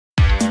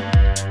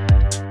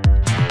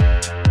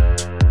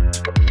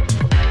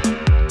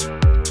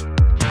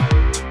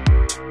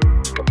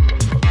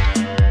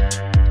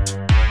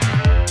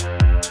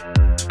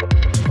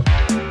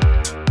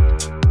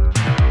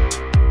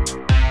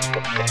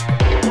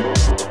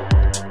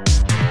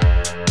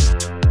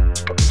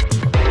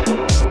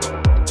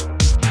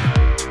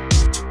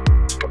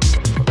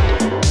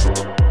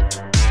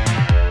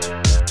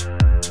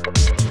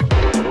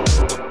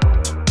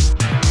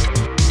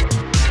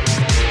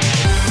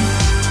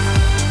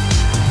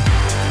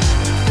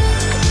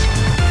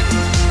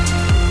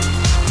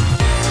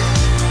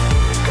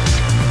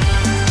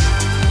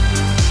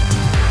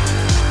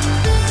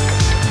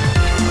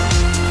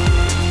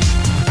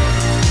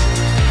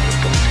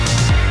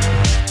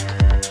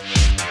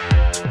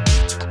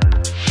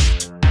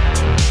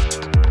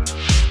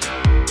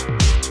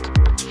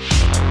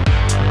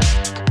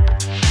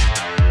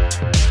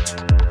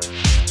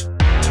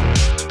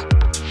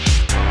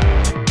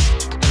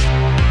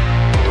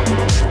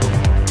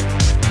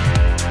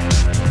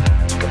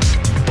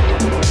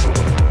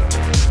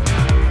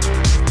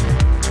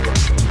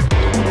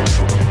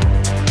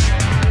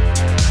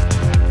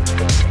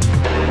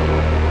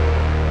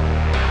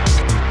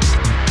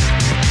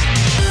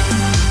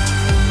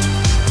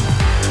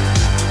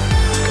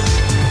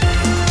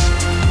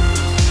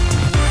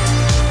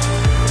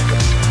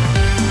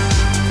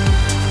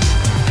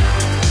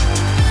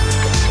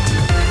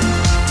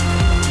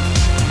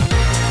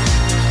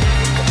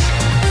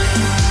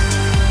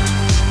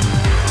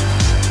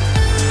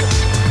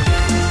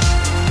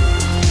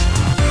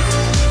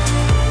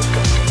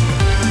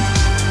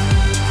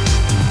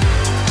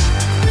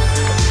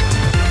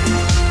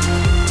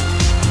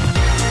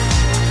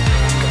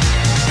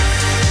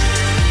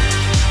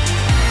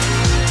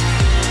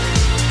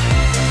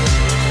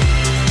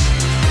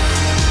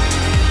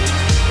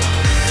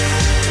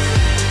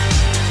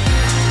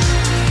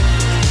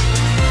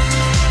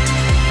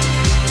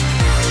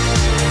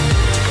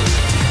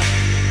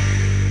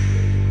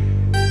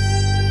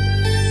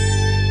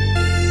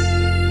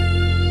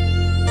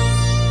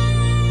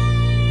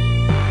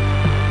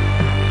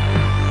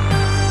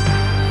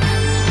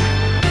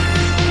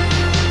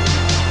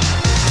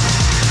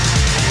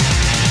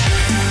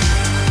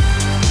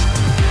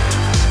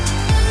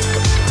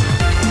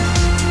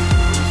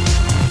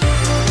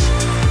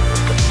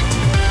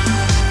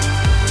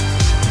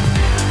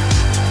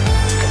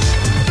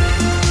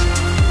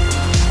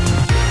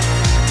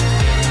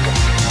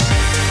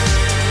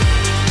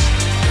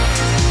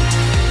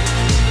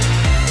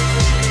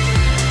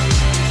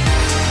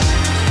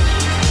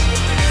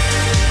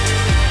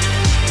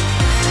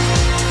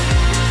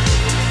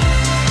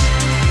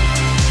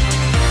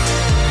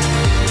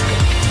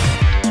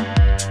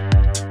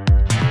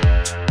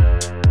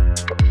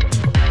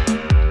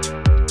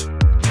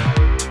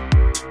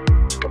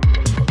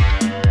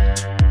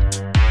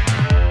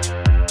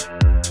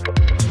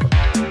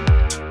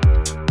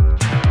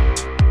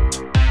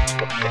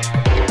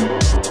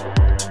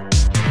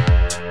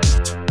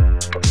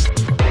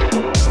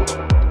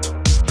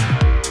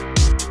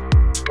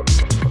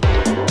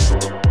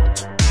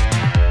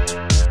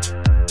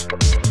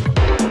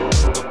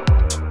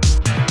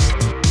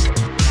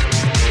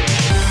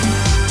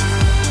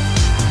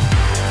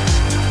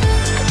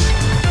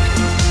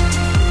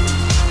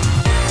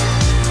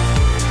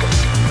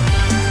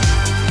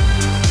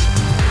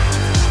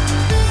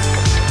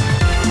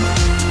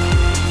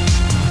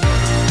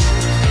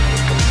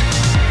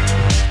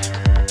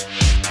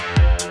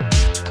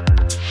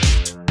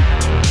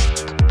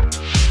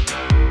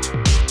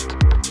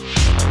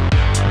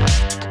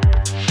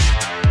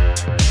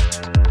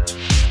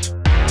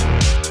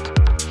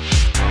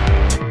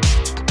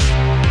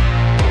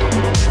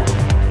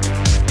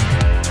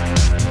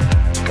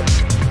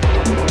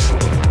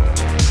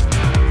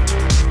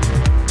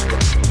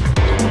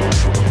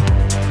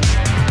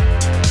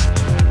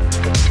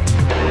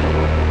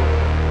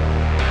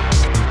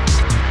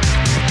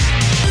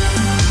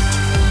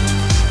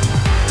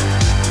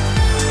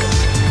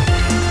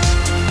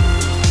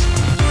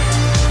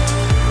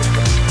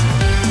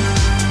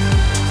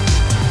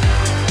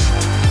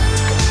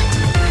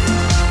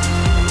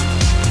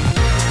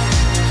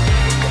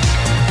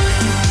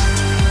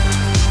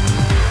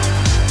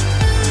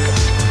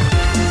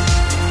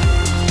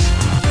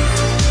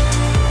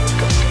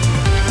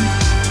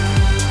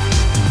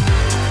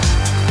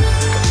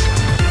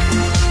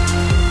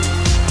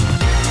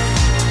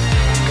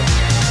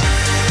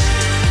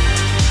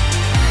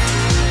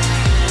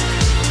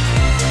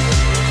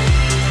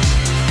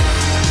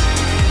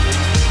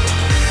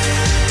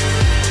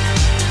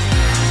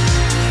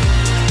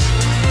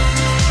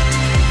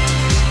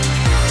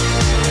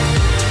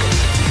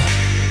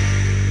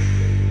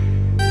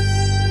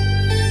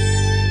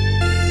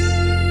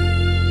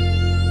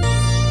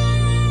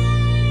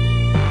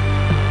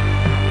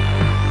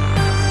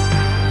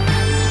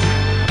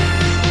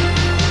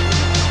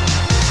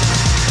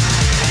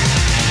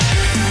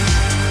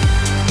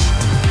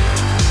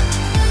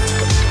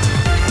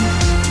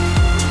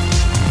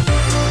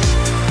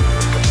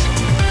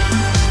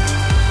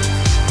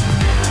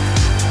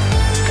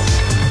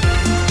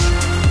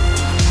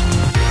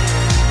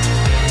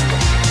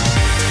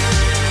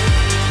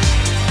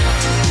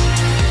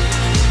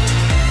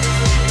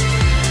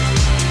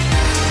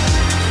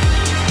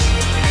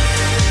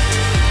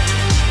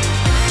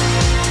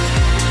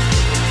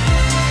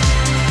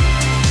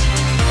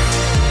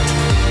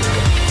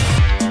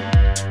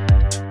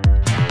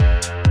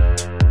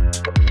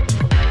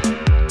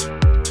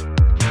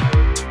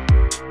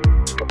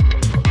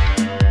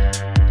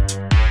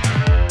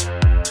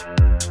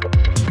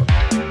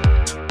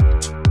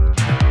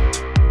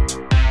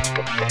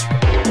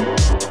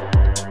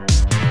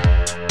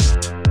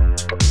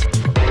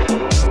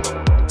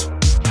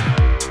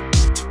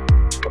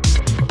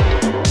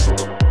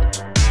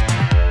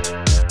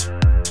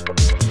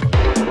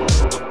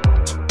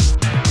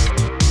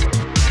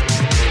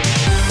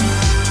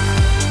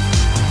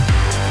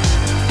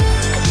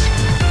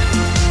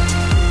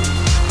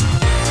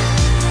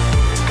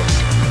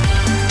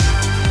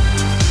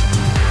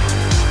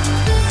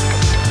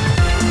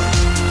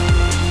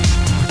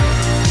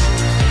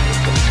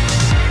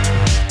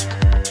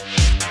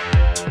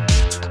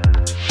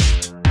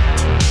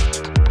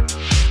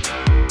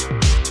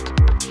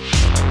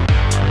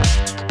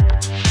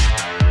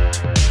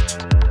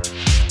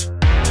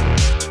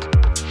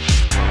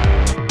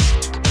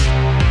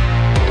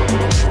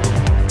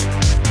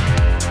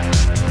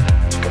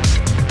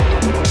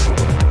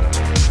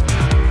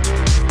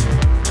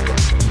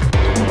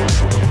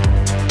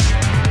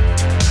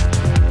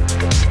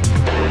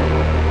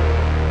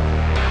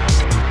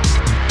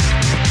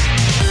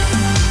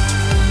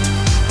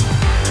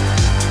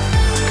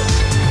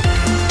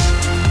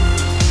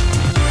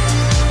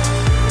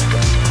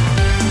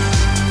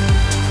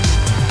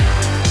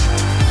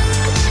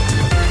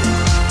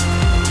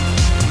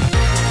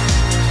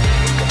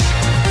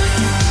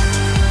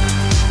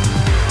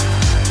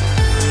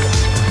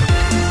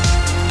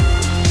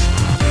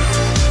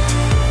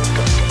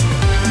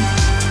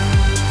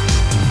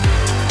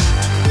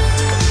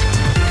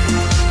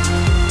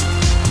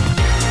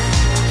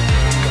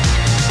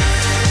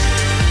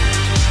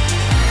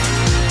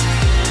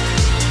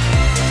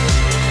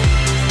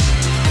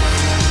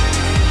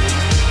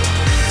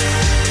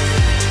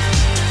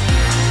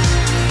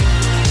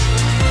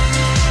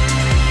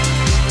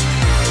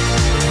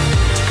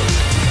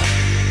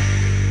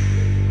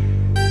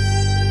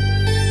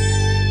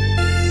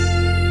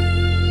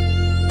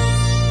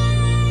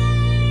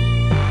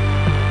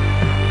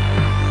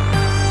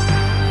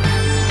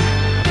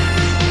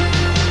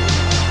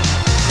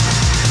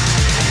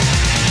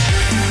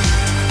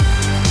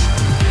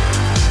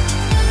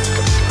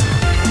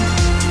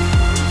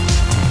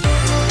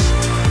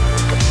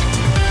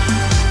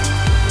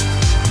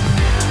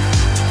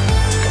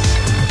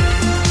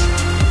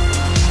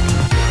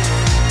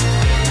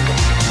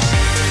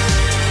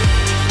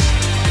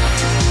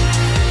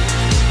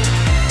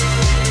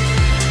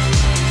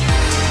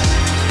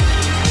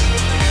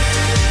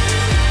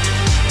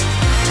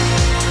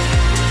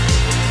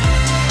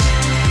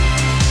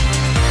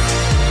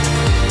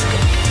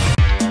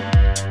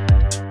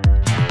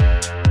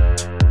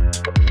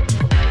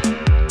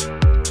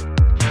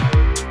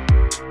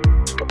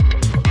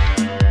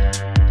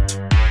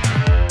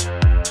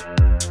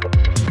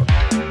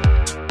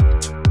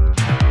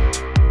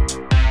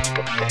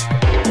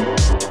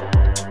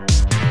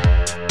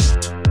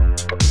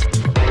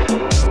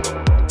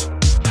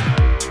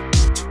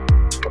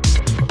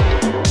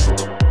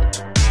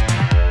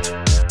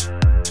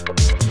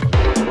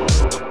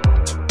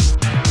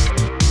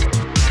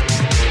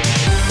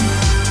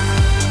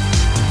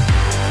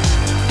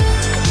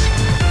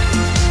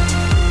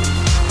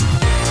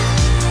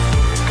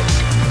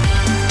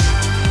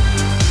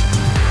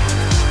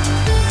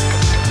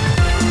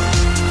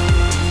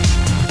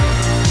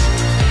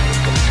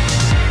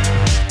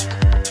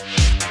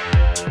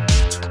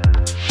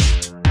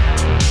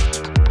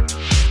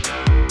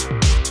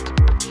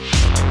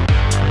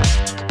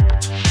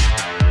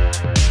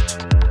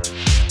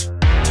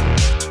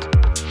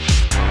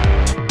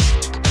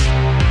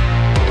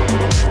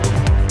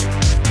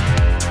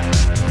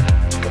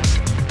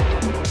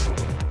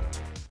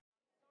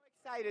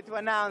excited to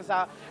announce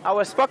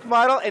our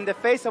spokesmodel in the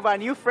face of our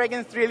new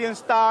fragrance trillion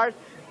star,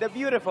 the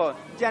beautiful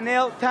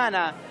Janelle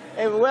Tana.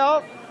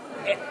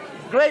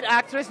 Great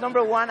actress,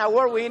 #1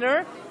 award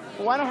winner.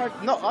 One of her,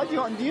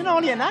 you're not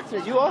only an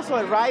actress, you're also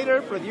a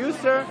writer,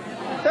 producer.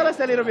 Tell us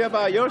a little bit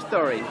about your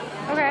story.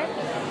 Okay.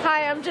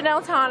 Hi, I'm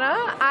Janelle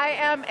Tana. I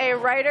am a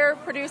writer,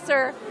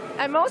 producer,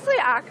 and mostly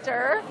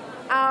actor.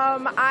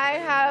 I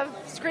have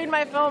screened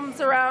my films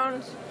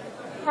around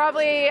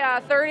probably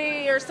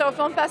 30 or so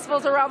film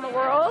festivals around the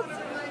world.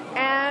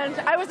 And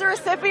I was a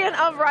recipient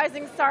of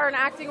Rising Star and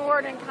Acting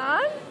Award in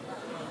Cannes.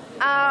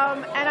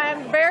 And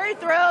I'm very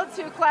thrilled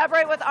to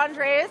collaborate with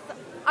Andres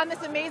on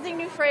this amazing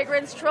new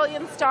fragrance,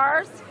 Trillion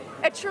Stars.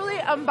 It truly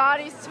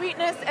embodies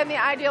sweetness and the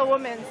ideal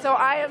woman. So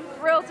I am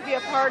thrilled to be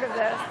a part of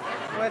this.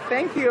 Well,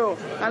 thank you.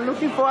 I'm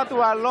looking forward to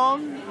our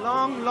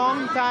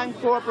long time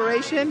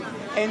cooperation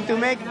and to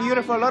make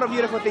a lot of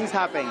beautiful things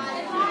happen.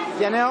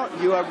 Janelle,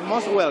 you are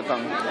most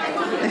welcome.